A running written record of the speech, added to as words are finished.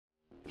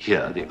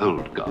Here, the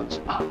old gods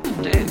are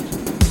dead.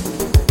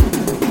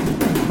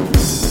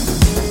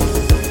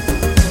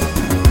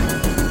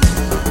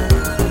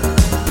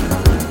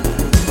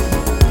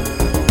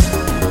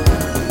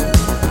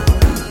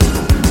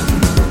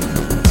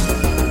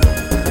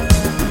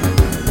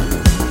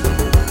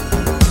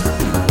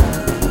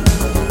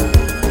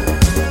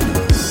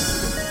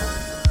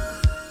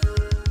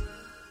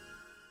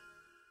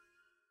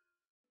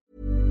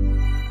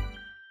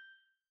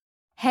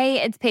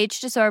 Hey, it's Paige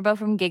DeSorbo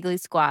from Giggly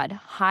Squad.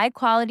 High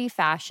quality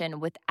fashion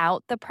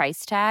without the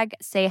price tag.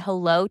 Say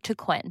hello to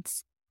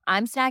Quince.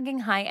 I'm snagging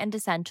high-end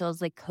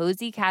essentials like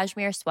cozy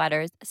cashmere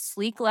sweaters,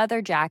 sleek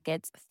leather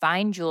jackets,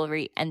 fine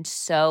jewelry, and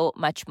so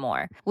much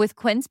more. With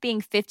Quince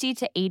being 50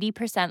 to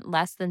 80%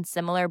 less than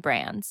similar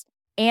brands.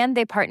 And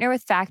they partner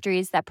with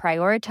factories that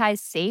prioritize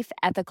safe,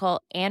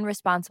 ethical, and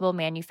responsible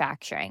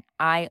manufacturing.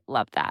 I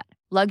love that.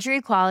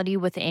 Luxury quality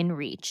within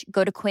reach.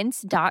 Go to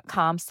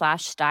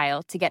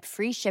quince.com/style to get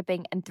free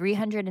shipping and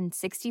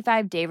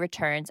 365-day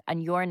returns on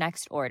your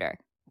next order.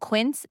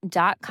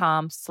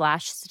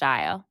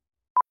 Quince.com/style.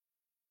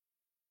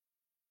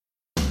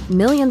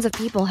 Millions of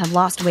people have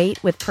lost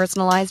weight with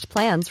personalized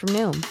plans from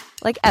Noom.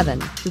 Like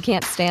Evan, who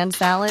can't stand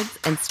salads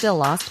and still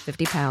lost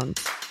 50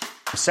 pounds.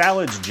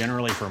 Salads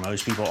generally for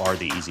most people are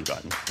the easy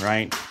button,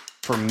 right?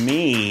 For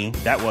me,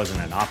 that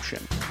wasn't an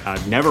option.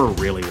 I never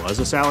really was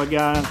a salad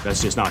guy.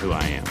 That's just not who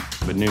I am.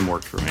 But Noom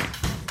worked for me.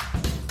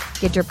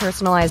 Get your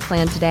personalized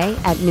plan today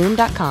at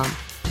Noom.com.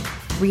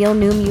 Real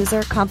Noom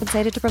user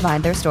compensated to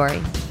provide their story.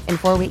 In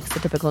 4 weeks, the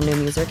typical Noom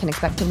user can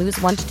expect to lose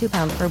 1 to 2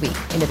 pounds per week.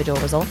 Individual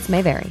results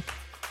may vary.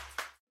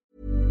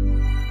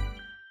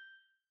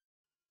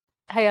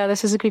 Hiya,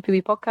 this is a Creepy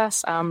Wee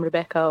podcast. I'm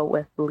Rebecca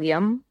with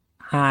Liam.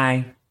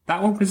 Hi.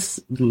 That one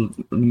was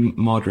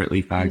moderately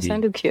You faggy.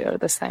 sounded cuter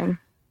this time,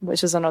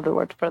 which is another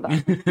word for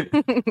that.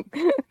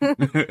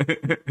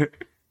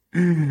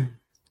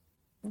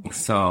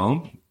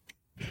 So,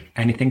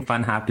 anything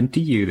fun happened to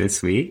you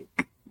this week?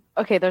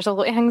 Okay, there's a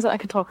lot of things that I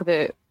could talk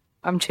about.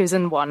 I'm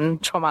choosing one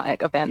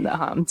traumatic event that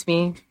happened to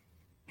me.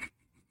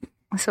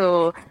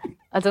 So,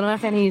 I don't know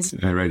if any...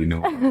 I already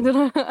know.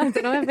 I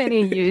don't know if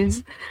any of you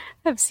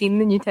have seen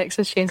the new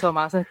Texas Chainsaw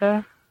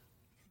Massacre.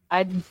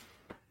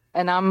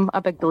 And I'm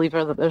a big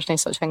believer that there's no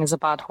such thing as a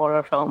bad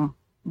horror film,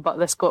 but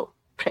this got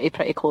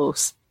pretty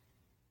close.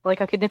 Like,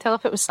 I couldn't tell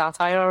if it was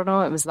satire or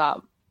not. It was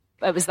that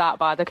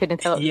bad. I couldn't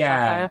tell it was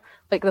satire.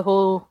 Like, the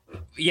whole...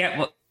 Yeah,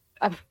 well...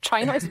 I'm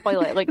trying not to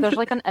spoil it. Like, there's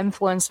like an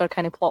influencer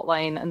kind of plot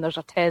line, and there's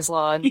a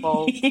Tesla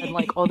involved, and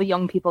like all the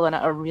young people in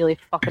it are really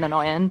fucking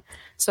annoying.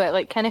 So it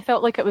like kind of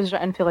felt like it was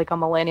written for like a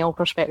millennial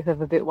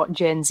perspective about what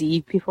Gen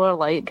Z people are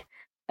like.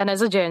 And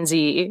as a Gen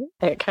Z,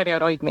 it kind of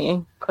annoyed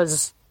me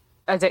because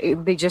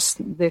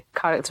the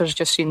characters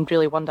just seemed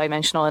really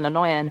one-dimensional and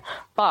annoying.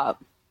 But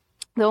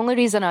the only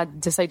reason I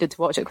decided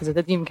to watch it, because I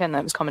didn't even care that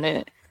it was coming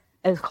out,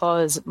 is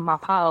because my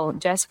pal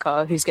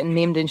Jessica, who's getting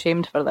named and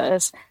shamed for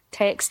this,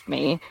 texted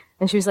me,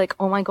 and she was like,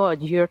 "Oh my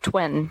god, your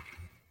twin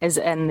is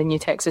in the new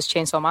Texas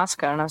Chainsaw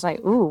Massacre." And I was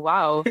like, "Ooh,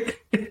 wow,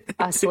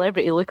 a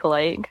celebrity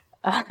lookalike."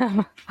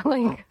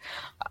 Like,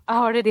 I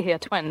already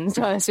had twins,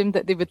 so I assumed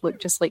that they would look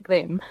just like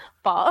them.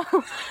 But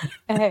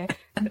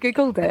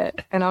Googled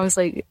it, and I was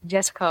like,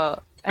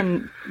 Jessica,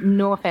 and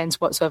no offense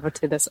whatsoever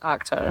to this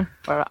actor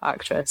or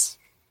actress,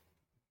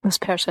 this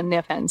person, no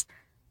offense,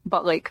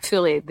 but like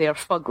fully they're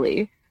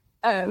fugly.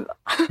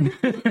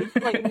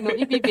 Like, not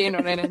to be vain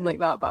or anything like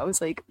that, but I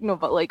was like, no,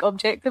 but like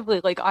objectively,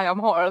 like I am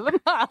hotter than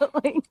that.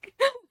 Like,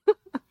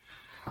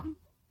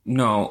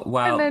 No,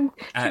 well, then,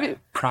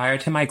 prior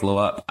to my glow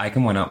up, I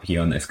can one up you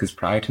on this, because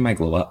prior to my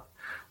glow up,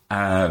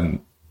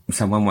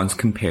 someone once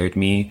compared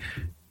me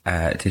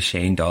to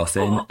Shane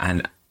Dawson,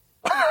 and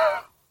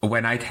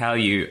when I tell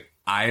you,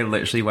 I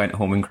literally went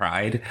home and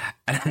cried,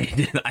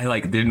 and I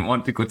didn't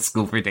want to go to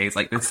school for days.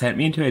 Like, this sent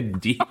me into a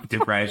deep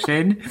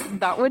depression.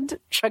 that would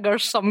trigger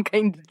some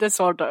kind of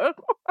disorder.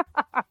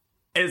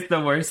 It's the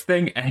worst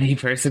thing any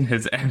person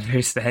has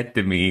ever said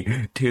to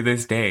me to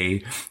this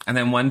day. And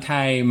then one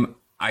time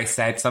I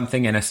said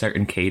something in a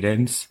certain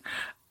cadence,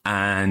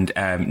 and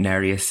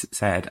Nereus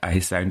said I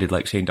sounded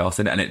like Shane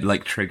Dawson, and it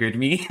like triggered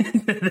me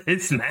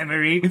this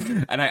memory.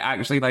 And I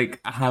actually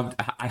I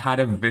had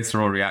a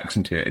visceral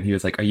reaction to it, and he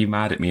was like, "Are you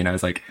mad at me?" And I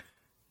was like,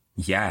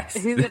 "Yes."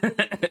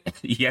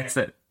 Yes.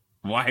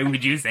 Why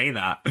would you say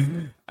that?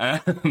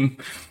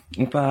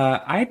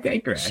 But I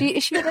digress. She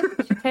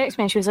texted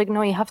me and she was like,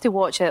 "No, you have to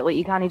watch it. Like,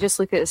 you can't just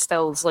look at the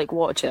stills. Like,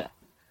 watch it."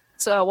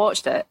 So I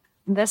watched it.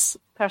 This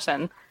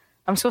person,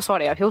 I'm so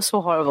sorry. I feel so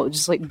horrible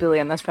just like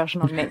bullying this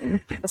person on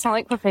me. It's not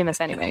like we're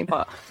famous anyway,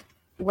 but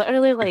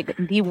literally like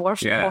the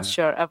worst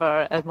posture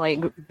ever, and like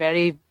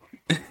very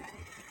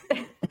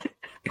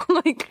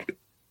like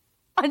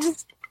I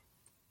just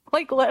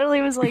like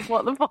literally was like,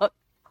 what the fuck?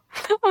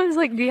 I was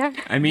like, do you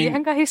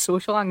think I have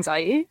social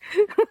anxiety?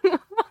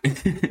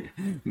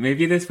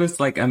 Maybe this was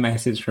like a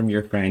message from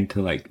your friend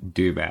to like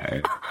do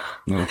better.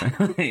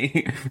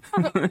 Maybe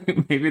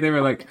they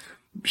were like,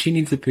 she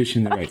needs a push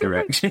in the right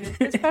direction.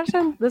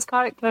 This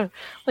character,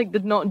 like,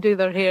 did not do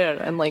their hair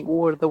and like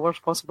wore the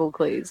worst possible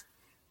clothes.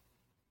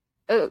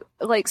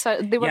 Like, so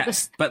they were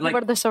they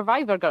were the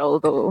survivor girl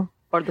though,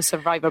 or the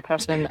survivor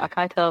person. I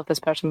can't tell if this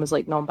person was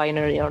like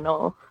non-binary or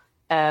no.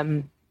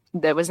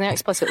 That wasn't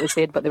explicitly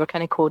said, but they were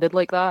kind of coded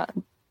like that.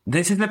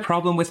 This is the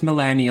problem with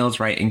millennials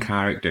writing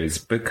characters,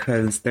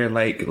 because they're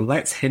like,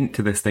 let's hint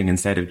to this thing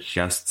instead of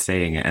just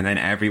saying it, and then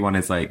everyone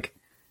is like,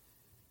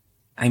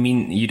 I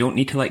mean, you don't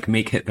need to like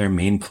make it their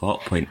main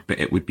plot point, but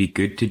it would be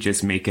good to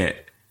just make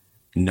it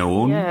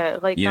known. Yeah,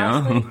 like, you know?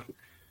 like,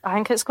 I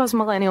think it's because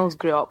millennials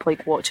grew up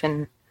like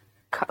watching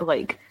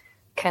like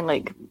kind of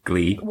like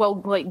Glee.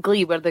 Well, like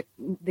Glee, where the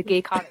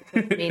gay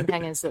character, the main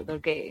thing is that they're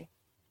gay.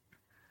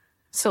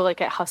 So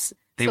like it has.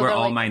 They so were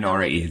all like,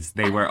 minorities.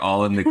 They were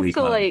all in the Glee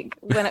so club. like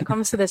when it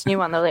comes to this new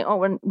one, they're like,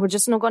 oh, we're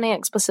just not going to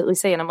explicitly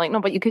say, and I'm like,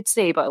 no, but you could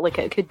say, but like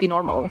it could be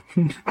normal.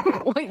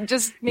 Like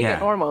just make it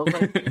normal.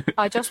 Like,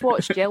 I just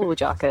watched Yellow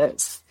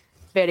Jackets.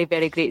 Very,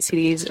 very great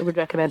series. I would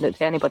recommend it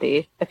to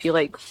anybody if you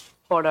like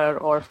horror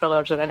or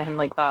thrillers or anything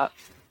like that.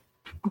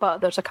 But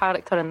there's a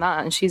character in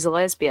that, and she's a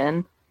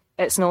lesbian.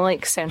 It's not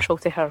like central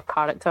to her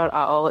character at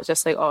all. It's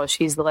just like, oh,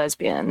 she's the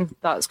lesbian.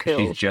 That's cool.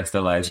 She's just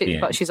a lesbian.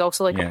 But she's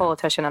also like a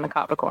politician and a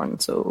Capricorn,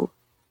 so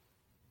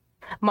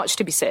much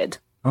to be said.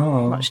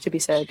 Oh, much to be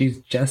said. She's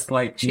just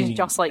like She's me.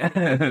 just like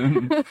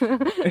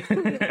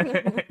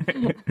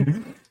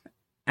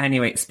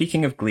Anyway,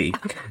 speaking of Glee,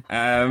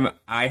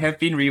 I have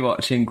been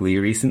rewatching Glee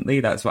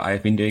recently. That's what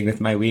I've been doing with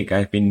my week.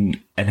 I've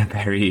been in a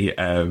very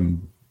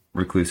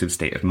reclusive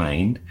state of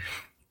mind.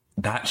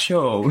 That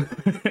show,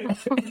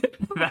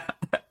 that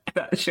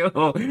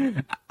show,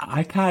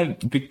 I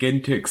can't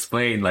begin to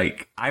explain.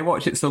 Like, I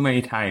watch it so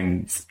many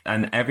times,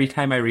 and every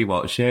time I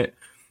rewatch it,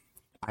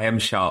 I am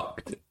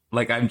shocked.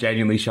 Like, I'm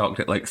genuinely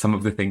shocked at, like, some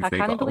of the things they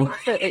got away.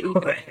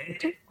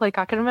 Like,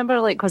 I can remember,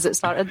 like, because it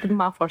started in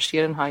my first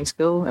year in high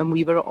school, and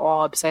we were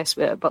all obsessed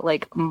with it, but,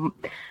 like,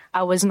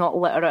 I was not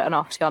literate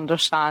enough to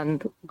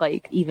understand,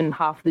 like, even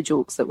half the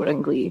jokes that were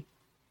in Glee.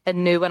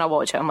 And now when I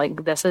watch it, I'm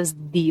like, this is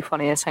the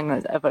funniest thing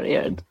that's ever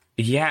aired.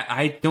 Yeah,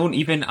 I don't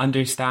even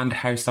understand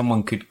how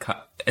someone could,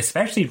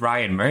 especially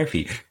Ryan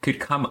Murphy,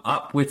 could come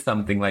up with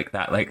something like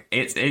that. Like,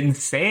 it's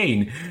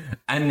insane.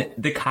 And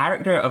the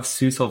character of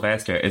Sue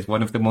Sylvester is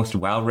one of the most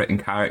well-written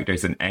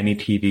characters in any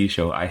TV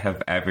show I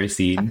have ever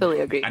seen. I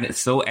fully agree. And it's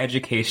so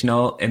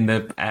educational in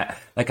the,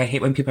 like, I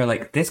hate when people are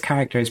like, this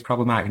character is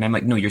problematic. And I'm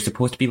like, no, you're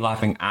supposed to be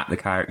laughing at the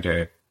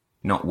character,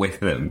 not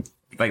with them.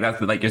 Like,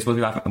 that's like, you're supposed to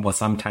be laughing. Well,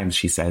 sometimes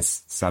she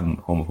says some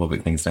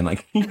homophobic things, and I'm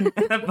like,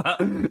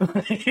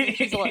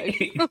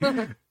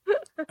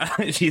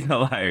 she's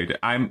allowed.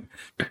 I'm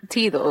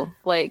T though.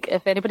 Like,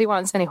 if anybody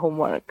wants any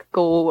homework,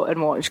 go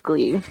and watch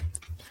Glee.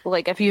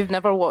 Like, if you've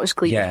never watched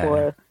Glee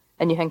before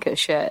and you think it's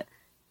shit,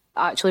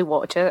 actually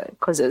watch it,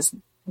 because it's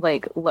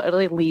like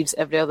literally leaves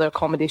every other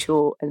comedy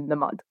show in the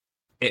mud.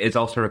 It is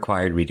also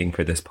required reading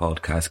for this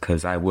podcast,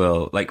 because I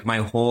will, like, my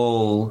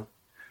whole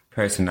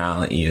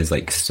personality is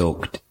like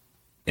soaked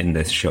in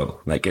this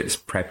show. Like, it's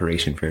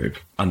preparation for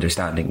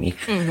understanding me.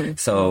 Mm-hmm.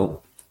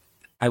 So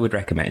I would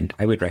recommend.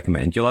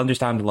 You'll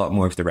understand a lot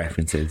more of the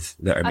references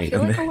that are made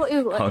on the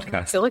podcast.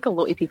 I feel like a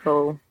lot of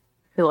people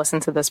who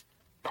listen to this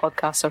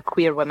podcast are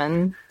queer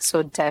women,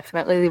 so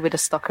definitely they would have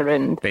stuck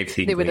around.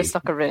 They would have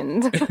stuck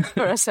around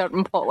for a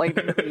certain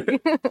plotline.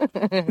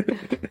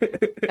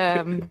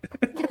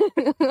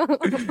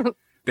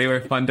 They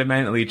were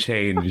fundamentally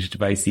changed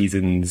by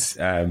seasons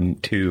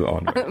 2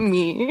 onwards.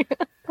 Me.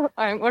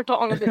 We're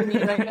talking about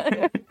me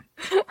right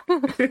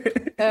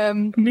now.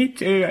 Me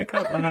too, I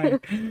can't lie.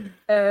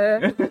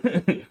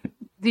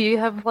 Do you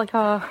have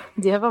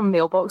a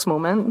mailbox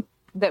moment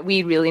that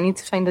we really need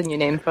to find a new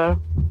name for?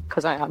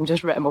 Because I'm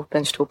just written off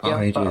Benchtopia.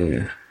 I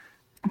do.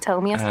 Tell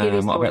me a scary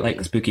story. What about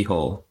like Spooky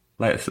Hole?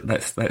 Let's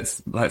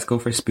go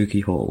for Spooky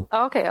Hole.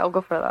 Oh, okay, I'll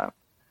go for that.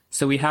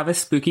 So we have a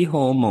Spooky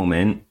Hole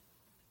moment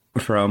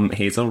from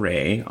Hazel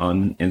Ray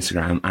on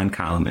Instagram, and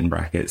Callum in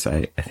brackets.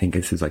 I think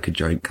this is like a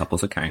joint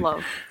couples account.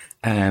 Love.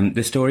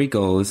 The story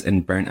goes,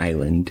 in Burnt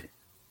Island,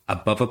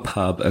 above a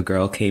pub, a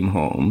girl came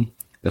home.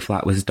 The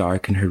flat was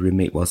dark and her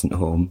roommate wasn't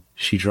home.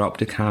 She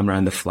dropped a camera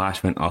and the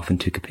flash went off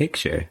and took a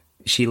picture.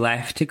 She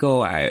left to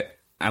go out,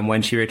 and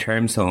when she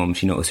returns home,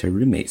 she noticed her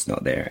roommate's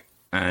not there.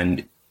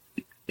 And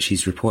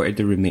she's reported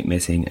the roommate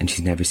missing, and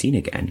she's never seen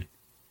again.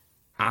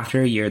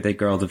 After a year, the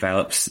girl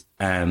develops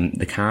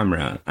the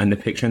camera, and the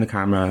picture in the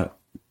camera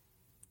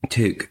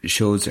took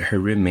shows her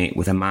roommate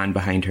with a man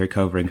behind her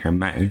covering her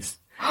mouth.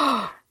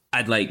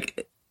 I'd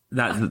like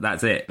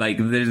that's it. Like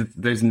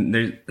there's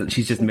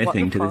she's just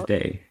missing to this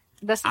day.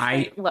 This is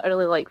like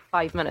literally like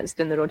 5 minutes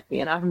down the road for me,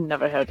 and I've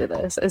never heard of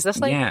this. Is this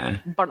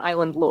like Burnt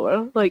Island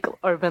lore, like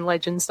urban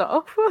legend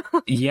stuff?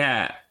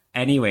 Yeah.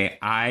 Anyway,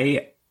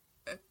 I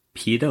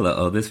peed a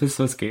little. This was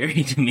so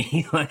scary to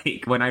me.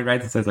 Like when I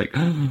read this, I was like,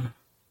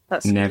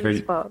 that's never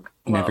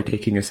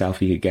taking a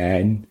selfie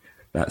again.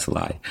 That's a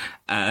lie.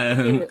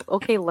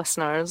 Okay,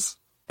 listeners,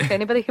 if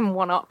anybody can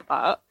one up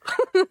that,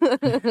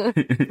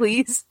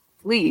 please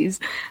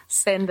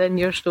send in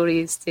your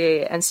stories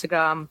to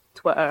Instagram,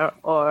 Twitter,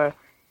 or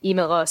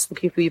email us,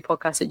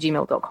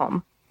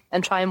 thecreepypodcast@gmail.com,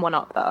 and try and one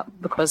up that,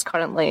 because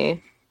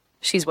currently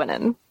she's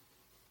winning.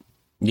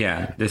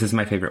 Yeah, this is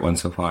my favourite one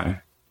so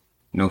far.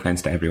 No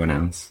offence to everyone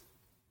else.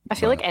 I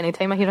feel like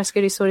anytime I hear a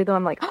scary story, though,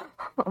 I'm like,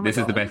 oh this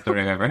is the best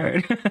story I've ever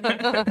heard.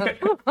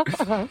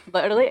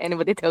 Literally,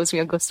 anybody tells me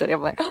a ghost story,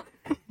 I'm like, oh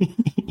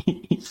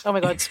my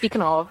God.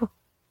 Speaking of,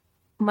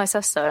 my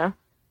sister,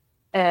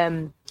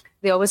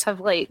 they always have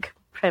like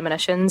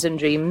premonitions and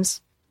dreams,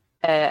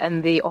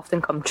 and they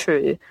often come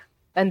true.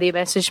 And they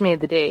messaged me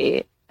the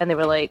day, and they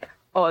were like,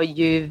 "Oh,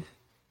 I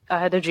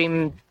had a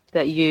dream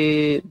that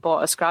you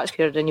bought a scratch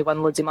card and you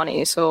won loads of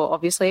money." So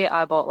obviously,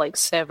 I bought like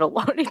several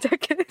lottery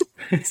tickets.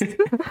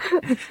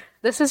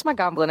 This is my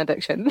gambling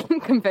addiction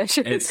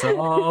confession. It's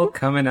all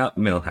coming up,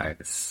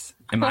 Millhouse.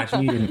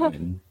 Imagine you didn't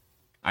win.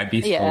 I'd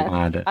be so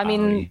mad at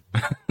Ali.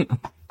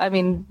 I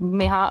mean,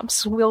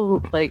 mayhaps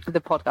we'll like the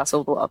podcast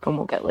will blow up and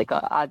we'll get like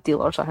a ad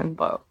deal or something.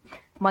 But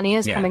money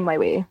is coming my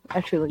way.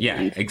 I truly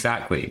believe.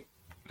 Exactly.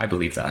 I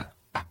believe that.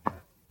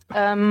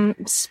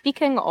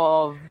 Speaking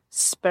of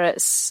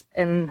spirits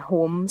in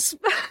homes,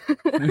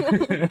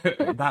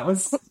 that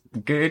was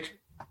good.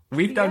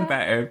 We've done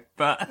better,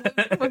 but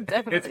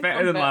it's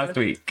better than last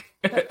week.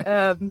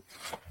 We're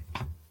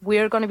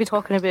going to be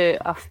talking about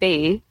a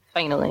fae,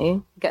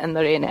 finally, getting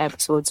their own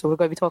episode. So we're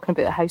going to be talking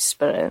about a house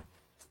spirit.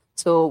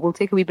 So we'll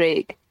take a wee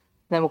break,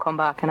 then we'll come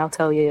back and I'll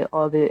tell you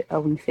all about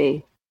a wee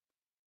fae.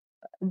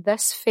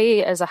 This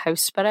fae is a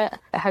house spirit.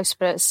 House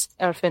spirits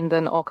are found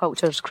in all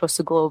cultures across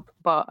the globe,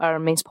 but are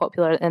most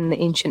popular in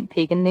the ancient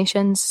pagan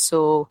nations.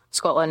 So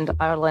Scotland,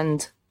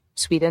 Ireland,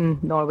 Sweden,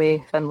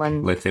 Norway,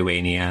 Finland,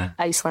 Lithuania,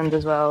 Iceland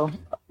as well.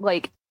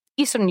 Like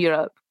Eastern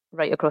Europe,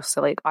 right across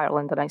to like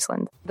Ireland and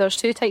Iceland. There's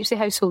two types of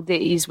household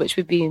deities which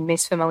would be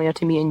most familiar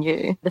to me and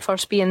you. The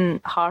first being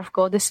hearth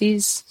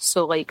goddesses,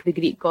 so like the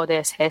Greek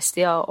goddess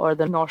Hestia or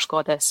the Norse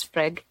goddess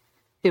Frigg,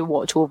 who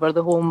watch over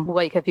the home.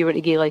 Like if you were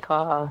to give like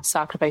a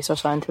sacrifice or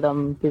something to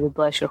them, they would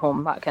bless your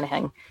home, that kind of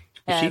thing.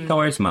 Is she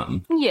Thor's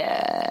mum?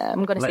 Yeah,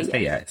 I'm going to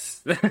say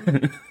yes.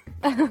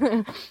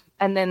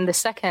 And then the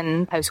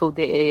second household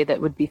deity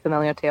that would be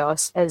familiar to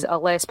us is a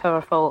less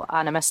powerful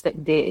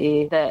animistic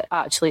deity that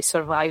actually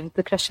survived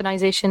the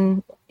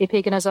Christianization of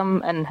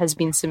paganism and has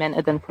been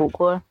cemented in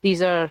folklore.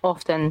 These are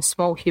often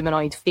small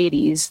humanoid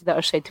fairies that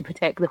are said to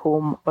protect the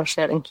home or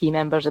certain key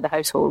members of the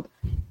household.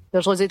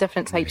 There's loads of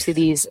different types of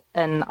these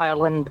in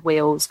Ireland,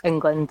 Wales,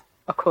 England,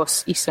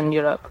 across Eastern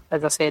Europe,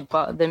 as I said,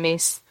 but the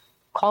most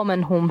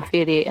common home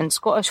fairy in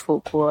Scottish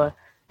folklore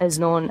is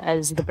known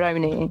as the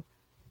Brownie,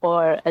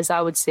 or as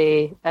I would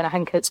say, and I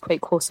think it's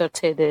quite closer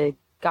to the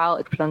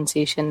Gaelic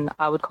pronunciation,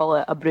 I would call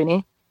it a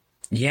Brownie.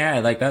 Yeah,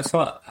 like that's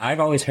what I've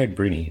always heard,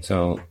 Brownie.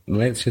 So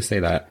let's just say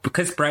that.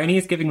 Because Brownie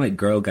is giving like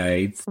girl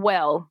guides.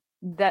 Well,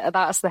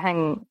 that's the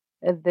thing.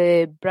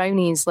 The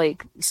Brownies,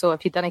 like, so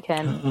if you didn't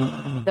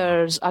ken,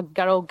 there's a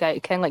girl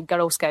guide, kind of like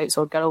Girl Scouts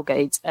or Girl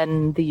Guides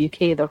in the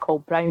UK. They're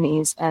called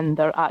Brownies, and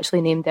they're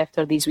actually named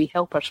after these wee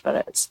helper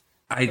spirits.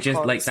 I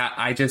just like that.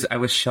 I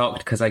was shocked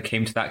because I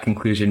came to that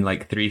conclusion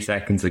like 3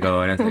 seconds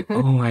ago, and I was like,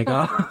 oh my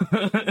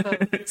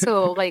God.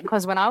 So like,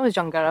 because when I was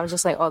younger, I was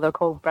just like, oh, they're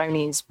called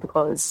Brownies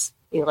because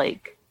they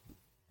like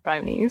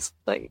brownies,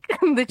 like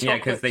the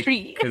chocolate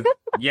treat.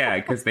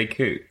 Because they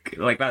cook.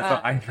 Like, that's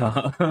what I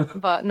thought.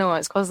 But no,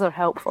 it's because they're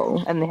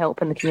helpful and they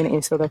help in the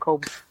community, so they're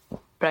called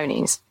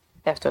Brownies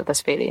after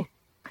this fairy.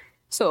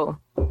 So,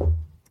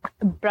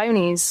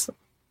 Brownies,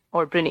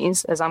 or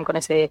Brownies, as I'm going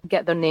to say,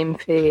 get their name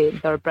for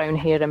their brown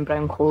hair and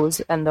brown clothes,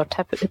 and they're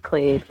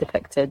typically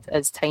depicted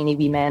as tiny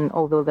wee men,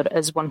 although there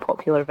is one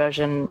popular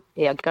version,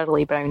 a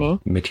girly brownie.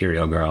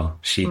 Material girl.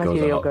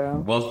 Material girl.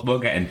 We'll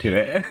get into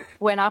it.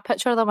 When I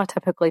picture them, I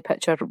typically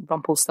picture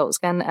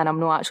Rumpelstiltskin, and I'm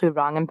not actually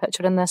wrong in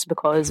picturing this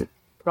because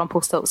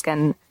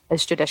Rumpelstiltskin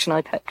is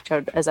traditionally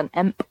pictured as an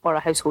imp or a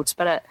household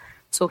spirit,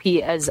 so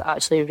he is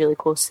actually really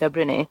close to a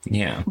Brownie.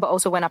 Yeah. But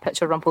also when I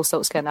picture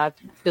Rumpelstiltskin, I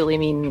fully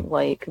mean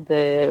like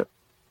the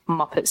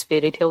Muppets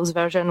Fairy Tales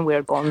version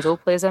where Gonzo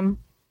plays him.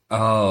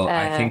 Oh,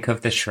 I think of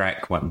the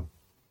Shrek one.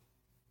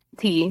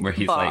 Where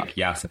he's like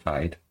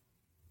yassified.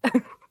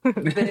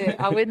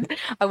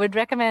 I would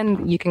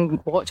recommend you can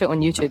watch it on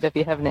YouTube if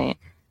you haven't.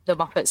 The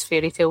Muppets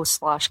Fairy Tales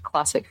 /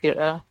 Classic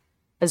Theatre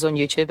is on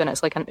YouTube, and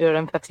it's like an hour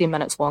and 15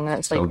 minutes long, and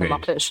it's like the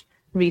Muppets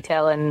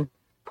retelling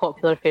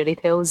popular fairy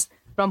tales.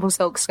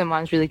 Rumpelstiltskin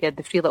one's really good.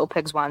 The Three Little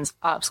Pigs one's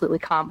absolutely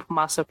camp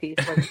masterpiece.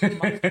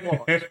 Like, must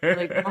watch.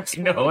 Like, must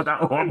No, watch.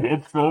 that one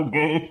is so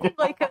good.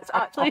 Like, it's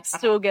actually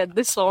so good.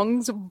 The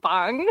songs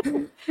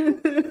bang.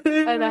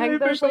 And I think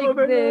there's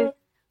like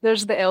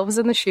there's the elves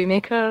and the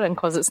shoemaker, and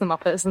because it's the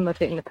Muppets and they're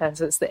taking the piss,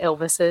 it's the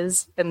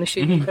Elvises and the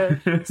shoemaker.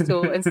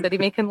 So instead of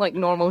making like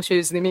normal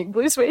shoes, they make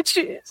blue suede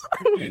shoes.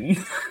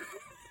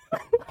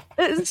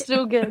 It's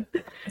so good.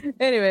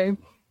 Anyway.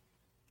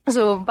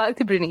 So back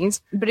to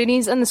Brownies.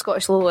 Brownies in the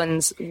Scottish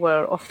Lowlands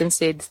were often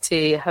said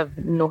to have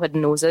no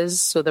hidden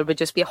noses, so there would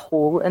just be a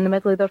hole in the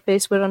middle of their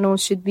face where a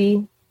nose should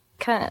be.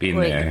 Been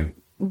like, there.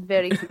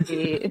 Very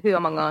creepy. Who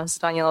among us?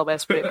 Daniela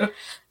Westbrook.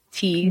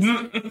 Tease.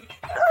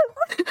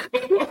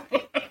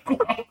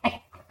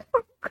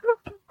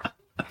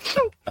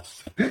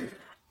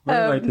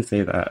 We're allowed to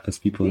say that as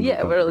people in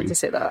Yeah, we're allowed recovery. to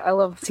say that. I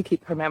love to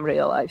keep her memory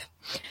alive.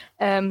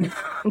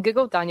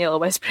 Google Daniela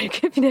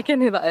Westbrook if you know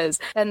who that is.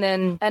 And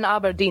then in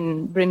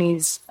Aberdeen,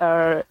 Brownies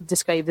are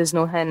described as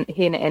no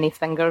haying any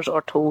fingers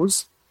or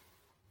toes.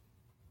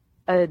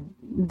 I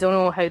don't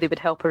know how they would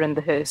help her in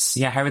the house.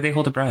 Yeah, how would they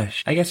hold a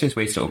brush? I guess there's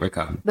ways to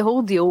overcome. The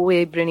whole deal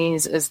with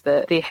Brownies is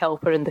that they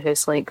help her in the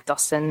house, like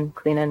dusting,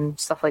 cleaning,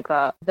 stuff like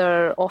that.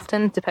 They're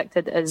often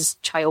depicted as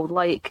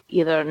childlike,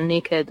 either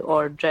naked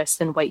or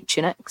dressed in white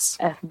tunics.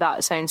 If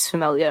that sounds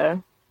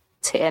familiar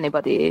to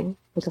anybody,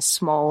 like a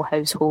small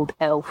household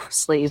elf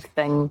slave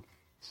thing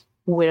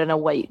wearing a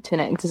white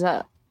tunic, does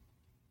that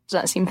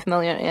seem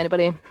familiar to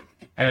anybody?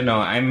 I don't know.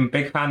 I'm a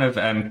big fan of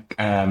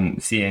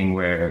seeing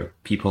where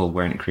people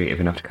weren't creative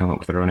enough to come up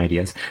with their own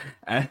ideas.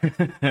 You'll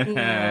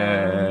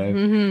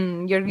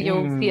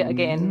see it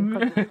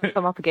again.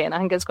 Come up again. I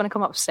think it's going to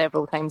come up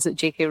several times that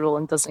J.K.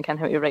 Rowling doesn't know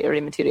how to write her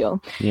own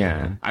material.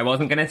 Yeah. I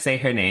wasn't going to say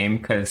her name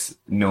because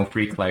no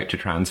free clout to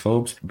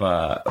transphobes,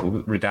 but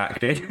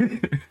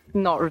redacted.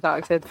 Not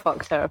redacted,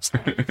 fuck terps.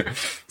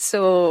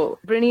 So,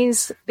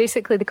 Brownies,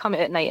 basically they come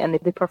out at night and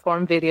they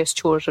perform various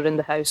chores around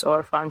the house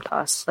or farm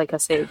tasks, like I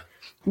said.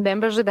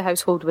 Members of the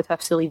household would have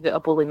to leave out a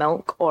bowl of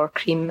milk or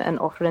cream and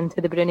offering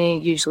to the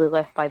brownie, usually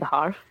left by the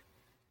hearth.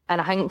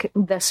 And I think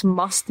this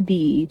must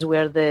be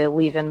where the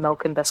leaving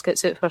milk and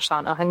biscuits out for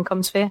Santa thing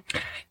comes from.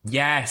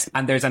 Yes,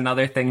 and there's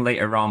another thing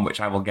later on which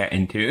I will get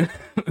into.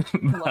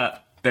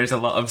 But there's a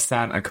lot of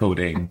Santa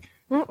coding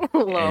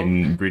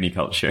in Brownie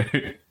culture.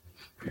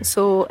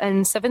 So in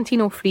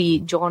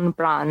 1703, John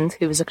Brand,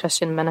 who was a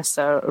Christian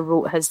minister,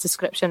 wrote his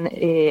description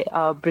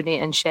of Brunei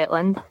in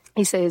Shetland.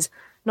 He says,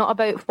 "Not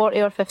about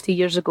 40 or 50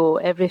 years ago,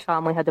 every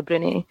family had a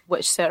brunny,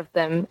 which served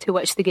them, to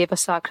which they gave a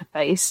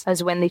sacrifice,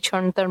 as when they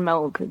churned their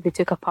milk, they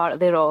took a part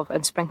thereof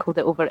and sprinkled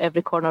it over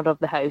every corner of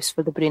the house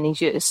for the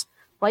brunny's use.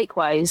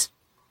 Likewise,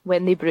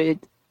 when they brewed,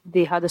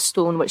 they had a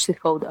stone which they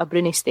called a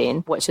brunny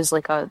stain, which is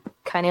like a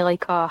kind of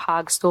like a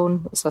hag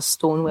stone. It's a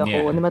stone with a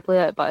hole in the middle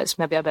of it, but it's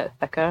maybe a bit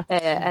thicker.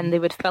 And they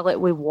would fill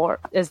it with wort.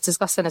 As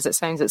disgusting as it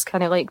sounds, it's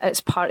kind of like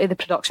it's part of the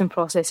production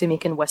process of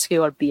making whiskey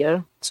or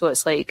beer. So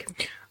it's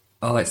like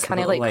it's kind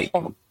of like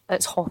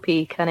it's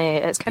hoppy, kind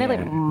of. It's kind of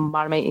like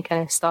marmite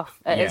kind of stuff.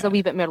 It is a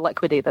wee bit more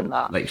liquidy than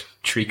that, like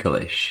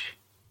treacleish.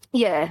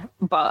 Yeah,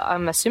 but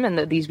I'm assuming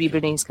that these wee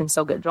brownies can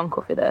still get drunk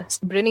off of this.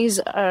 Brownies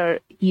are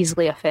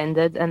easily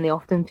offended and they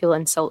often feel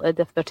insulted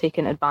if they're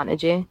taken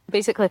advantage of.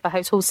 Basically, if a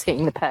household's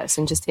taking the piss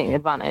and just taking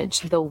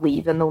advantage, they'll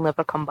leave and they'll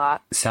never come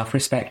back.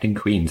 Self-respecting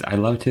queens. I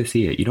love to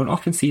see it. You don't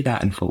often see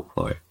that in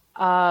folklore.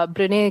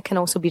 Brunei can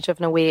also be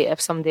driven away if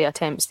somebody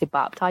attempts to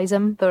baptise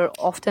him. They're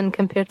often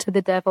compared to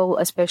the devil,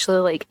 especially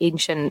like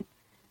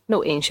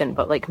not ancient,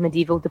 but like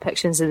medieval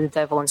depictions of the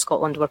devil in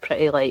Scotland were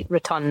pretty like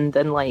rotund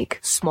and like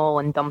small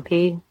and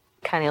dumpy.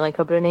 Kind of like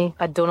a brownie.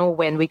 I don't know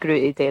when we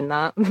grew to doing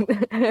that,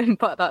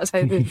 but that's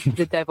how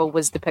the devil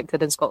was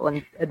depicted in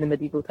Scotland in the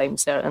medieval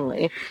times,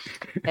 certainly.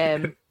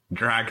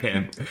 Drag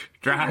him.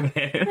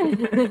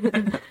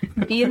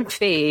 Being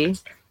fae,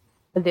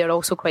 they're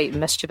also quite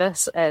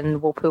mischievous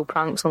and will pull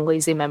pranks on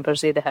lazy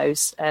members of the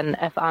house, and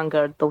if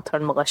angered, they'll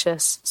turn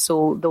malicious.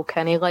 So they'll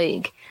kind of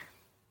like...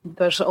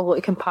 There's a lot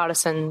of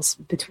comparisons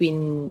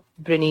between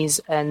brownies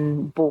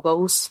and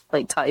bogles,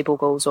 like tatty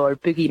bogles or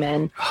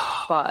boogeymen.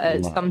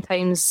 But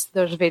sometimes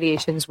there's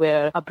variations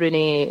where a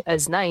brownie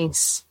is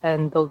nice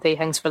and they'll do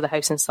things for the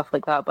house and stuff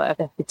like that. But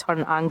if they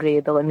turn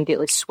angry, they'll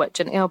immediately switch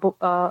into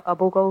a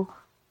bogle.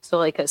 So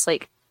like it's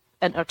like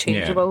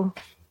interchangeable.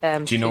 Yeah.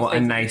 Do you know what a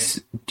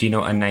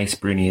nice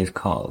brownie is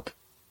called?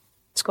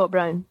 Scott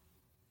Brown.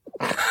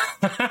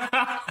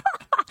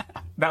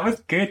 That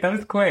was good. That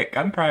was quick.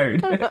 I'm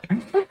proud.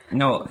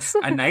 No,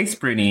 a nice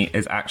brownie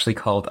is actually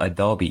called a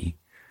dobby.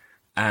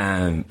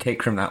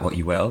 Take from that what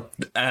you will.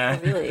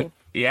 Really?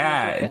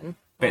 Yeah.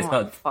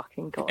 But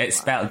it's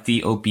spelled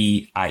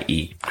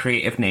D-O-B-I-E.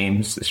 Creative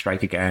names,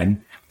 strike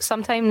again.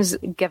 Sometimes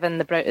giving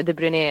the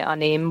brunette a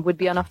name would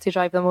be enough to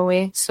drive them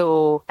away.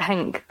 So I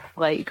think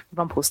like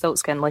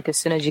Rumpelstiltskin, like as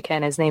soon as you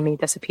can, his name he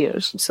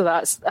disappears. So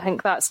I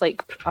think that's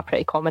like a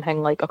pretty common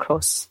thing like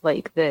across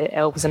like the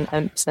elves and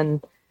imps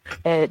and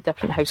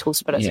different household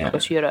spirits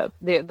across Europe.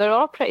 They're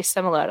all pretty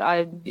similar.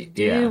 I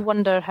do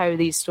wonder how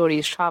these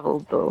stories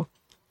travelled though.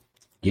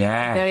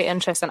 Yeah. Very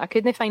interesting. I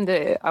couldn't find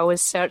out. I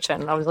was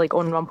searching. I was like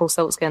on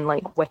Rumpelstiltskin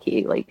like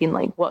wiki, like being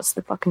like, what's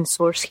the fucking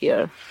source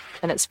here?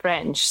 And it's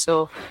French.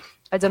 So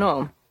I don't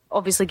know.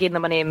 Obviously giving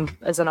them a name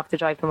is enough to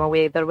drive them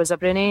away. There was a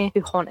brownie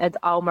who haunted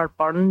Almer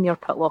Burn near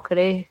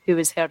Pitlochry who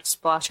was heard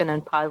splashing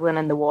and paddling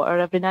in the water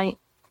every night.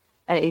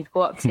 And he'd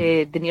go up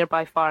to the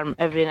nearby farm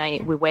every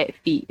night with wet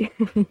feet.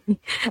 And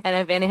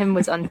if anything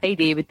was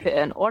untidy, he would put it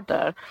in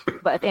order.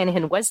 But if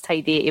anything was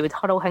tidy, he would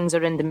hurl things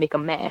around and make a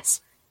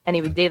mess. And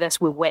he would do this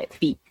with wet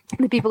feet.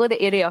 The people in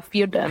the area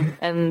feared him,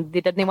 and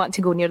they didn't want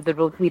to go near the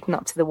road leading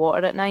up to the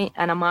water at night.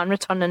 And a man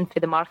returning from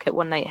the market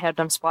one night heard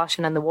him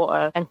splashing in the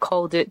water and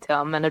called out to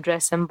him and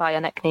addressed him by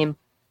a nickname,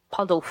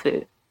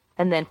 Puddlefoot.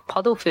 And then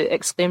Puddlefoot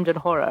exclaimed in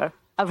horror,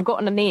 I've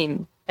gotten a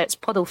name. It's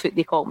Puddlefoot,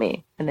 they call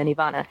me. And then he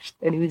vanished,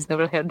 and he was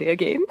never heard of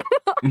again.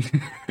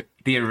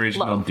 The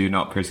original Do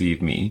Not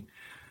Perceive Me.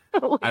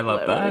 I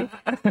love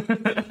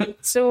that.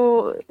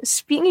 So,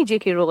 speaking of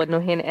J.K. Rowling, no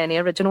having any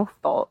original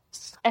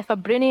thoughts. If a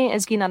brony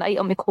is given an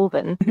item of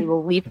clothing, they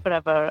will leave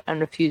forever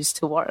and refuse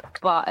to work.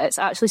 But it's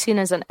actually seen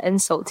as an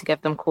insult to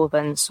give them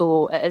clothing,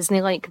 so it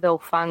isn't like they'll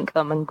thank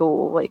them and go,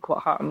 like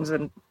what happens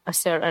in a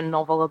certain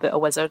novel about a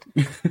wizard.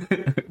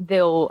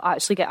 They'll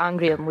actually get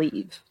angry and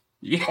leave.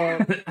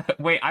 Yeah.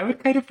 Wait, I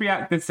would kind of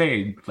react the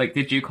same. Like,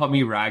 did you call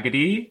me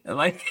raggedy?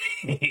 Like,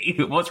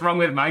 what's wrong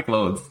with my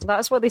clothes?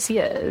 That's what they see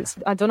it as.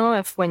 I don't know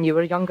if when you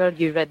were younger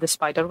you read the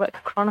Spiderwick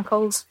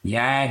Chronicles.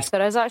 Yes.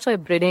 There is actually a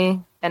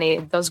brony, and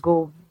it does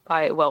go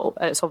by, well,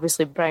 it's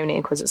obviously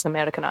Brownie because it's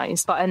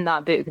Americanized. But in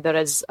that book, there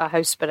is a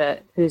house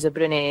spirit who's a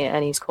brony,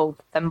 and he's called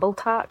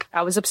Thimbletack.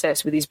 I was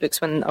obsessed with these books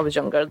when I was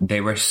younger.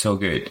 They were so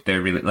good.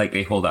 They're really, like,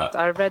 they hold up.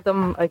 I read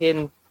them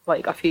again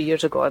like a few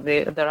years ago, and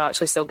they're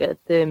actually still good.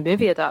 The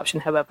movie adaptation,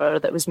 however,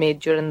 that was made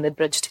during the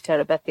Bridge to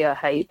Terabithia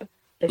hype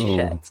is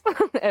shit.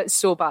 It's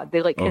so bad.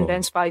 They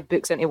condensed 5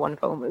 books into one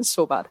film. It's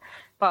so bad.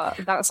 But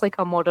that's like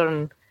a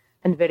modern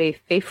and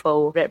very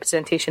faithful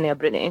representation of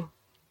a brony.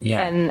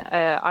 Yeah. And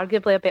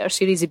arguably a better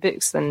series of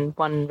books than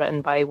one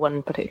written by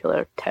one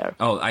particular ter.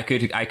 Oh, I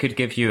could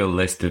give you a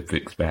list of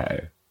books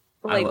better.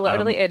 Like,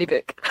 literally any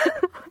book.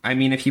 I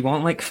mean, if you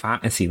want, like,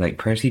 fantasy, like,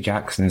 Percy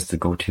Jackson is the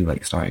go-to,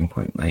 like, starting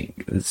point. Like,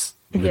 it's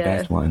the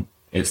best one.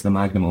 It's the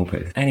magnum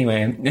opus.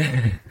 Anyway.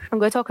 I'm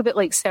going to talk about,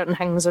 like, certain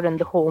things around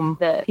the home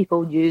that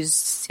people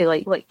use to,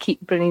 like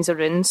keep bronies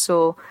around.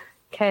 So,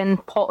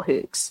 pot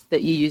hooks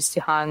that you use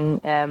to hang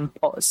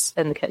pots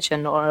in the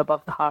kitchen or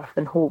above the hearth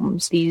in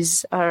homes.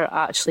 These are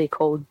actually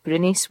called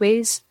brony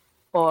sways,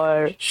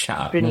 or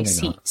brony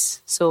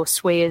seats. So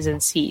sways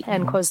and seat.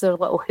 And because they're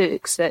little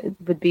hooks, it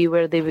would be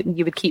where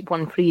you would keep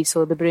one free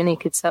so the brony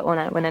could sit on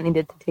it when it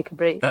needed to take a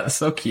break. That's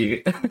so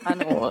cute. I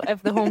know.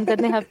 If the home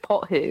didn't have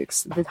pot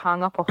hooks, they'd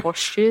hang up a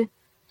horseshoe.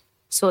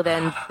 So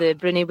then the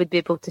brony would be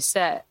able to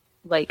sit,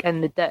 like,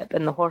 in the dip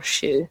in the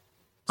horseshoe.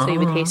 So you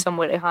would have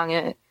somewhere to hang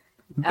it.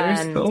 They're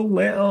so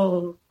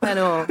little. I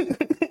know.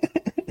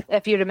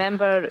 If you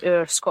remember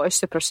our Scottish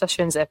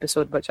Superstitions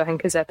episode, which I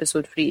think is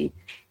episode 3,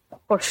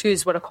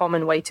 horseshoes were a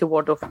common way to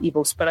ward off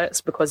evil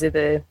spirits because of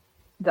the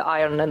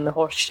iron in the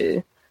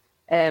horseshoe.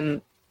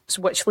 So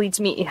which leads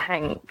me to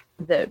think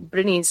that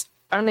bronies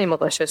are not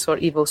malicious or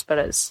evil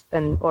spirits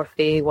or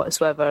fae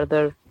whatsoever.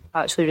 They're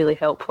actually really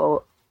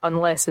helpful.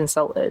 Unless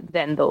insulted,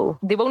 then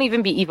they won't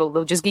even be evil.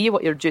 They'll just give you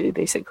what you're due,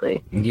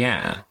 basically.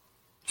 Yeah.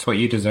 It's what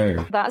you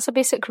deserve. That's a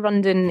basic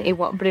rundown of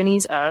what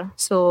bronies are.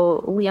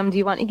 So, Liam, do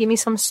you want to give me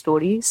some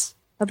stories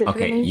about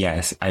bronies?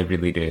 Yes, I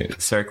really do.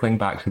 Circling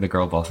back to the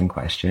girl boss in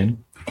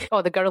question.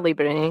 Oh, the girly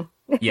brony.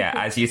 Yeah,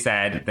 as you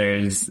said,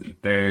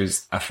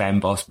 there's a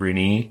femme boss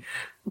brony,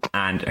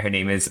 and her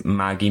name is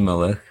Maggie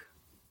Mulloch,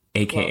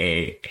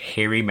 aka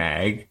Hairy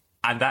Meg.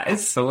 And that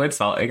is so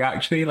insulting,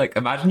 actually. Like,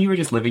 imagine you were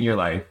just living your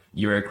life.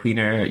 You were a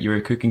cleaner, you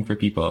were cooking for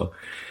people,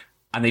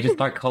 and they just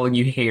start calling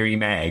you Hairy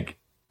Meg.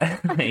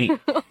 Like,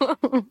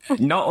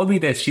 not only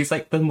this, she's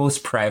like the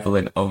most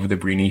prevalent of the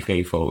Bruni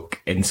fae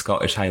folk in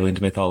Scottish Highland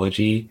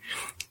mythology,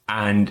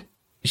 and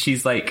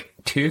she's like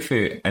 2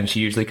 foot, and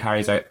she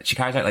carries out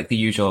like the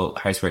usual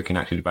housework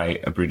enacted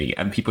by a Bruni,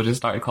 and people just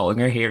started calling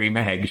her Hairy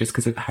Meg just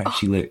because of how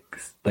she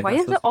looks. Like, why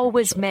is it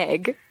always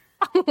Meg?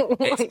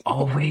 It's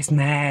always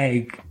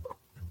Meg.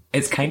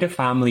 It's kind of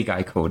Family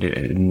Guy coded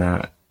in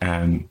that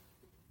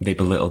they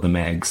belittle the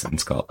Megs in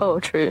Scotland.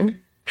 Oh,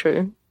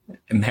 true.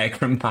 Meg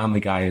from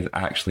Family Guy is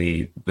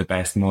actually the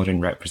best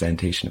modern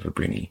representation of a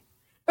Bruni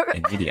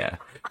in media.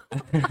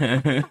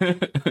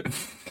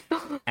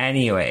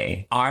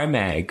 Anyway,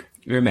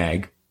 your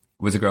Meg,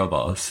 was a girl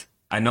boss.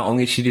 And not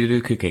only did she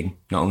do cooking,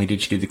 not only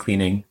did she do the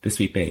cleaning, the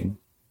sweeping,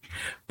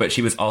 but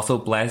she was also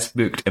blessed,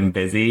 booked, and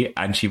busy.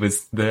 And she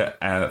was the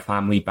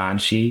family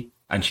banshee,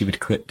 and she would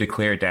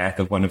declare death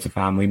of one of the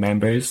family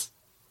members.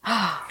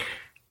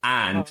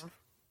 And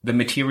the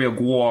material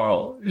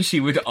Gwarl, she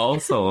would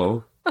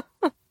also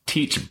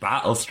teach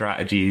battle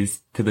strategies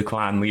to the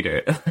clan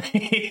leader.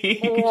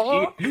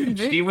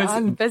 she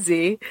was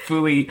busy,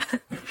 fully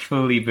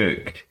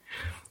booked.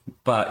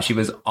 But she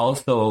was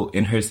also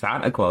in her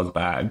Santa Claus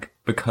bag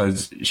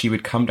because she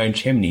would come down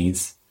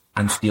chimneys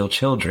and steal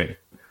children.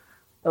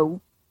 Oh.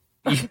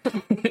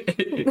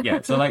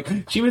 Yeah, so like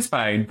she was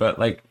fine, but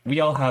like we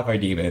all have our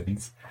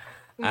demons.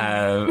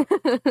 I'm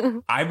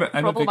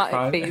a big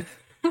fan.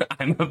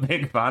 I'm a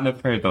big fan of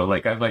her though.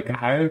 Like I'm like,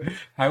 how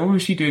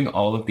was she doing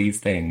all of these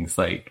things?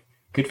 Like,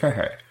 good for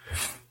her.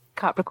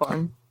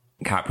 Capricorn.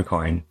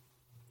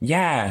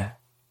 Yeah,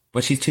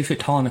 but she's 2 foot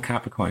tall and a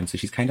Capricorn, so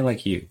she's kind of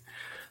like you.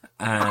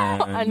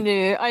 I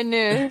knew. I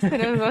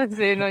was about to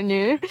say, I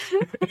knew.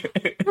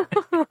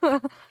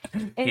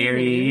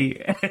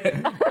 Harry.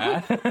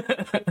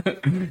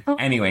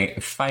 Anyway,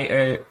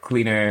 fighter,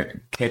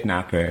 cleaner,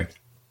 kidnapper,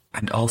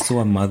 and also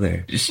a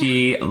mother.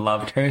 She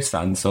loved her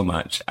son so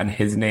much, and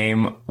his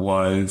name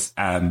was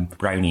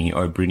Brownie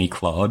or Bruni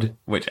Claude,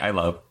 which I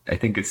love. I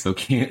think it's so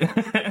cute.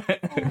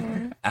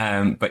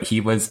 But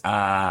he was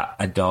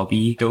a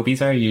Dobby.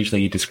 Dobbies are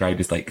usually described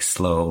as like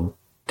slow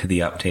to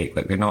the uptake.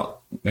 Like they're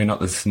not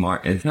the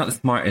smartest. Not the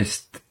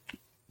smartest.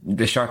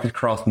 The sharpest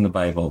cross in the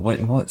Bible.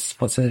 What's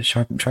the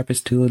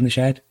sharpest tool in the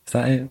shed? Is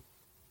that it?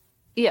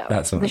 Yeah,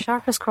 that's the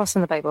sharpest cross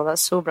in the Bible.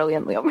 That's so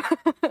brilliant, Liam.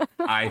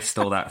 I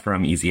stole that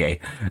from Easy A.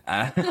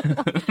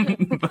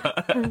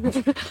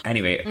 But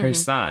anyway, her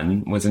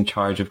son was in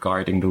charge of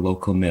guarding the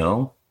local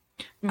mill.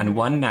 And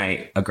one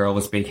night, a girl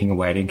was baking a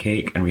wedding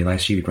cake and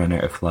realized she would run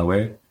out of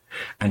flour.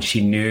 And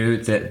she knew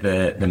that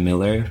the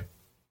miller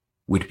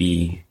would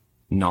be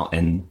not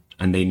in.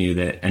 And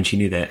she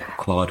knew that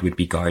Claude would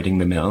be guarding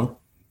the mill.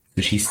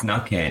 So she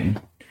snuck in.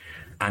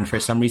 And for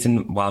some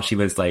reason, while she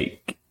was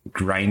like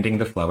grinding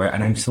the flour,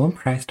 and I'm so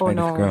impressed by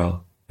this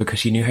girl because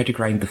she knew how to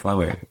grind the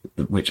flour,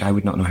 which I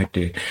would not know how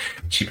to do.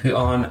 She put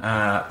on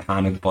a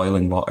pan of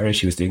boiling water as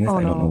she was doing this.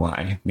 I don't know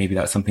why. Maybe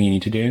that's something you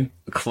need to do.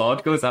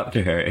 Claude goes up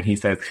to her and he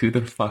says, "Who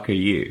the fuck are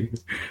you?"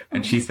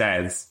 And she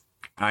says,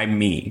 "I'm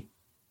me,"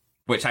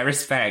 which I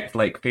respect.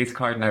 Like, face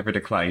card never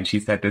declined. She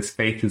said, "This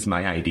faith is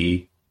my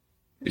ID."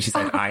 She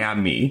said, "I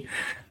am me."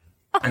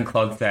 And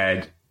Claude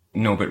said,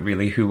 "No, but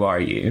really, who are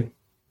you?"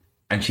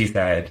 And she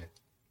said,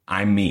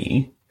 "I'm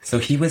me." So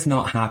he was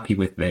not happy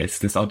with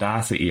this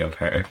audacity of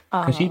her,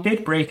 because she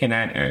did break and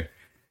enter.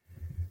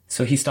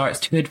 So he starts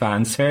to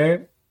advance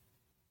her,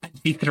 and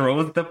she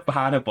throws the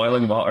pan of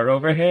boiling water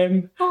over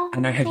him.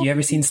 And now, have you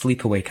ever seen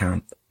Sleepaway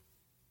Camp?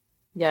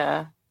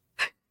 Yeah.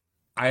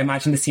 I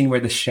imagine the scene where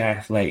the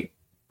chef,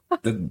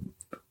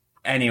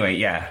 Anyway,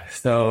 yeah.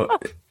 So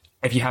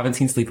if you haven't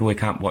seen Sleepaway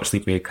Camp, watch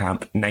Sleepaway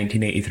Camp,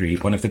 1983.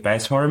 One of the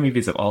best horror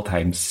movies of all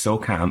time. So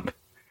camp.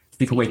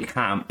 Sleepaway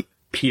Camp,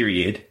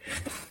 period.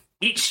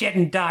 Eat shit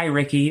and die,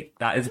 Ricky.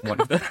 That is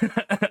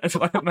that's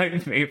one of my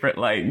favourite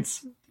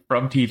lines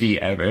from TV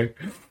ever.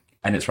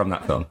 And it's from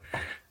that film.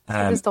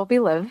 Does Dobby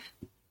live?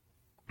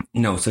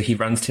 No, so he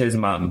runs to his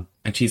mum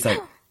and she's like,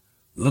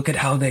 "Look at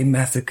how they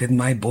massacred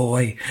my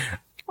boy."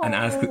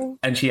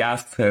 And she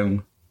asks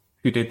him,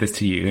 "Who did this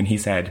to you?" And he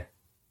said,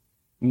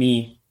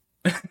 "Me."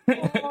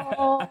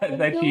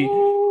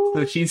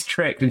 So she's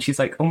tricked and she's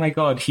like, "Oh my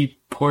God, he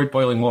poured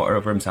boiling water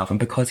over himself." And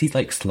because he's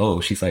like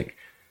slow, she's like,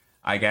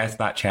 "I guess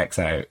that checks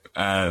out,"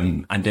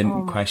 and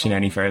didn't question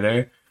any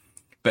further.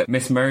 But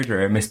Miss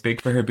Murderer, Miss Big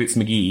for her boots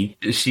McGee,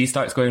 she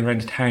starts going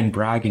around town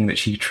bragging that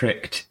she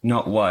tricked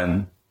not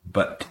one,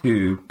 but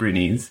 2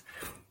 Brownies.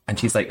 And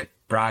she's like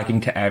bragging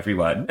to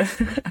everyone.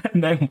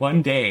 And then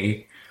one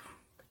day,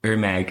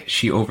 Meg,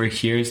 she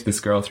overhears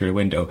this girl through a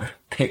window,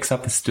 picks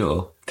up a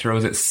stool,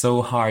 throws it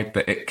so hard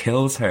that it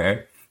kills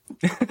her.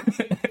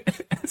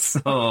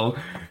 So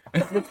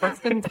the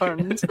twists and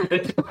turns.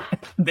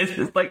 This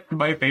is like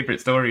my favorite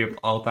story of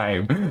all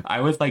time.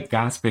 I was like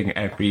gasping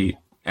every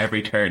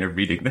turn of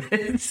reading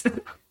this.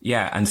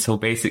 Yeah, and so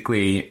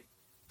basically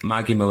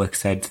Maggie Mullock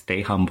said,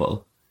 "Stay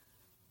humble,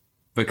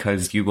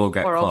 because you will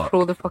get or clocked." I'll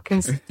throw the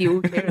fucking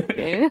steel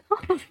carrot.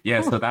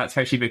 Yeah, so that's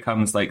how she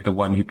becomes like the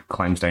one who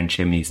climbs down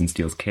chimneys and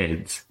steals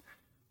kids.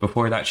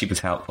 Before that, she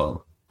was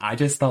helpful. I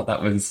just thought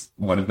that was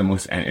one of the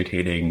most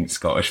entertaining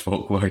Scottish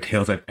folklore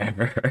tales I've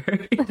ever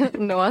heard.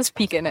 No, I was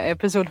peeking at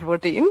episode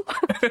 14.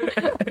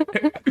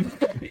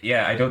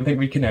 Yeah, I don't think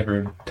we can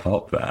ever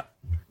top that.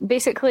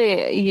 Basically,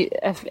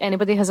 if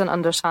anybody has an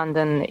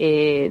understanding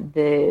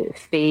the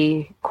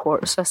Fae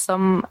court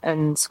system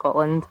in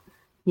Scotland,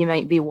 you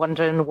might be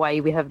wondering why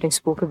we haven't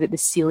spoke about the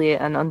Seelie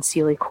and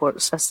Unseelie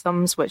court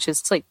systems, which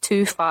is like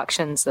 2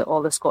 factions that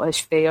all the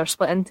Scottish Fae are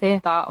split into.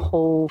 That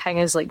whole thing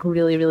is like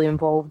really, really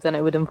involved, and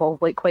it would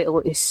involve like quite a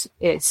lot of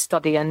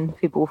studying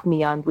for both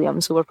me and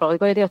Liam. So we're probably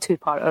going to do a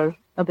 2-parter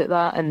about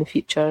that in the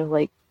future,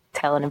 like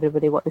telling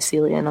everybody what the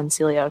Seelie and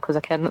Unseelie are, because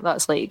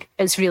that's like,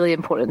 it's really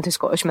important to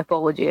Scottish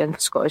mythology and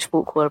Scottish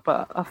folklore.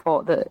 But I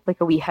thought that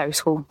like a wee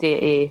household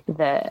deity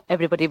that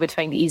everybody would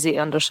find easy to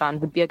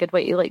understand would be a good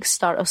way to like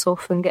start us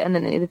off and getting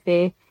into the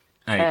Fae.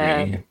 I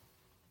agree.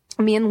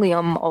 Me and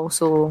Liam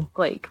also,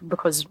 like,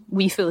 because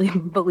we fully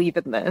believe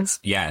in this.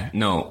 Yeah,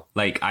 no,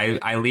 like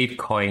I leave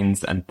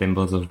coins and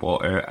thimbles of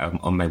water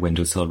on my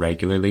windowsill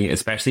regularly,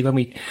 especially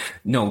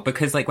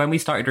because like when we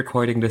started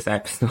recording this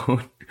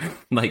episode,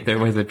 like there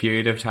was a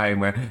period of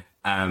time where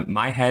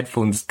my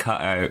headphones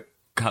cut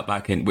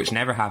back in, which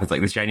never happens.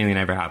 Like this genuinely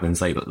never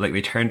happens. Like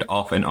they turned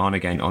off and on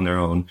again on their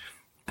own,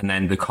 and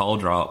then the call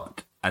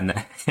dropped, and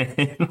then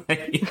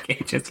like,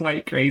 it just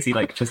went crazy,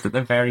 like just at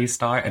the very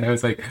start, and I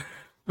was like,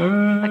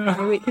 I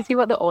can't wait to see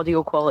what the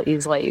audio quality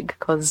is like,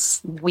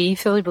 because we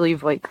fully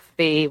believe like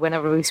Fae,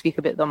 whenever we speak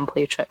about them,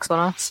 play tricks on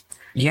us.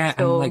 Yeah,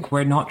 so, and like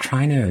we're not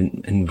trying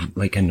to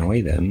like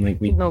annoy them.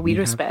 Like we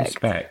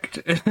respect.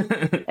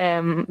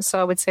 So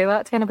I would say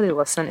that to anybody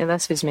listening to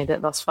this who's made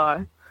it thus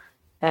far.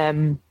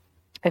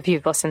 If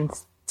you've listened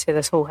to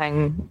this whole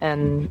thing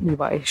and you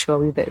want to show a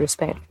wee bit of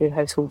respect for your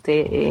household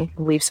deity,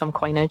 leave some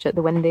coinage at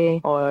the window,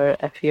 or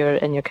if you're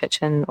in your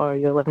kitchen or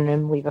your living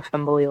room, leave a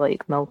thimble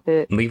like milk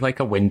out. Leave like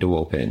a window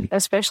open.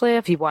 Especially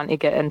if you want to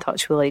get in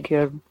touch with like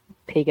your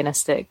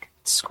paganistic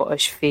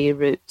Scottish Fae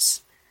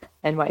roots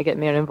and want to get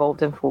more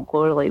involved in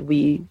folklore, like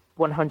we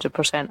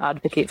 100%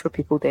 advocate for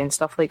people doing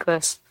stuff like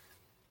this.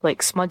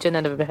 Like smudging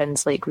and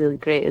everything's like really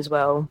great as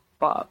well,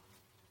 but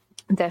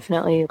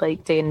definitely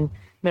like doing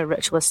more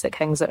ritualistic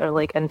things that are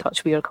like in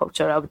touch with your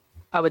culture.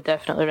 I would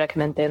definitely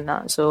recommend doing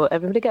that. So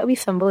everybody get a wee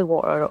thimble of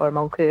water or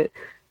milk out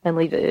and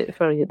leave it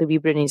for the wee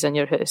brownies in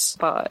your house.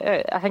 But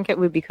I think it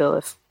would be cool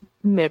if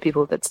more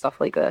people did stuff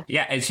like that.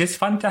 Yeah, it's just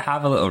fun to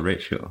have a little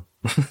ritual.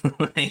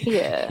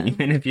 Yeah.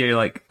 Even if you're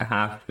like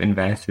half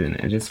invested in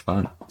it, it's just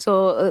fun.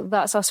 So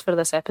that's us for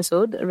this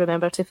episode.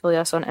 Remember to follow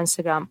us on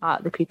Instagram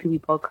at The Creepy Wee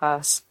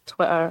Podcast,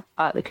 Twitter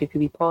at The Creepy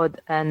Wee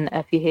Pod, and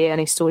if you have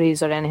any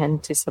stories or anything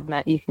to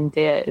submit, you can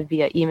do it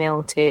via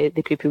email to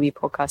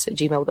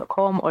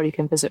thecreepyweepodcast@gmail.com, or you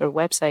can visit our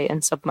website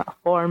and submit a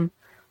form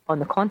on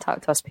the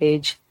Contact Us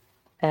page,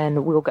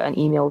 and we'll get an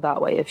email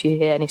that way. If you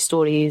have any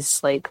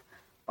stories like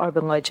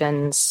urban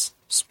legends,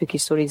 spooky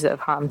stories that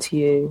have happened to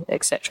you,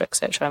 etc.,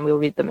 and we'll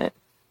read them out.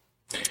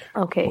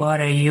 Okay. What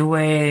are you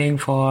waiting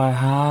for,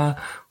 huh?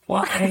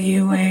 What are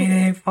you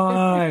waiting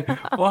for?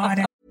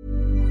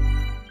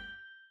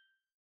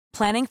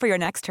 Planning for your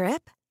next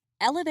trip?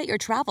 Elevate your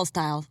travel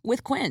style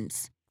with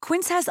Quince.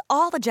 Quince has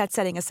all the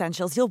jet-setting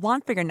essentials you'll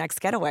want for your next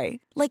getaway,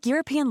 like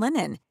European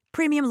linen,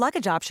 premium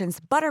luggage options,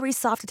 buttery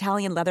soft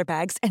Italian leather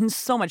bags, and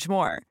so much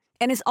more.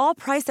 And is all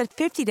priced at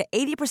 50 to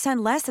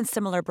 80% less than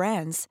similar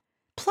brands.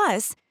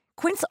 Plus,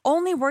 Quince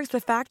only works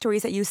with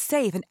factories that use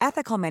safe and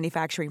ethical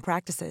manufacturing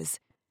practices.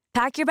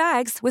 Pack your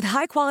bags with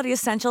high-quality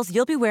essentials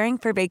you'll be wearing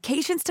for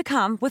vacations to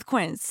come with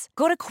Quince.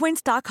 Go to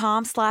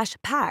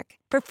quince.com/pack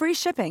for free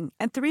shipping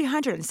and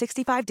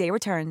 365-day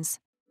returns.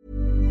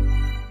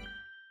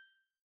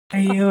 What are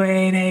you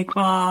waiting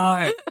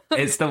for?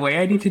 It's the way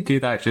I need to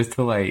do that just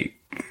to like,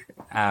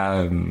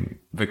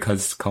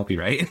 because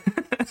copyright.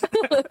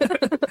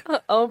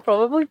 I'll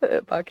probably put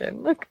it back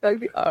in. Look, I'd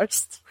be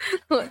arsed.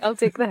 I'll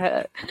take the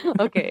hit.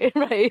 Okay,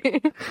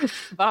 right.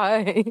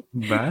 Bye.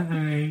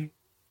 Bye.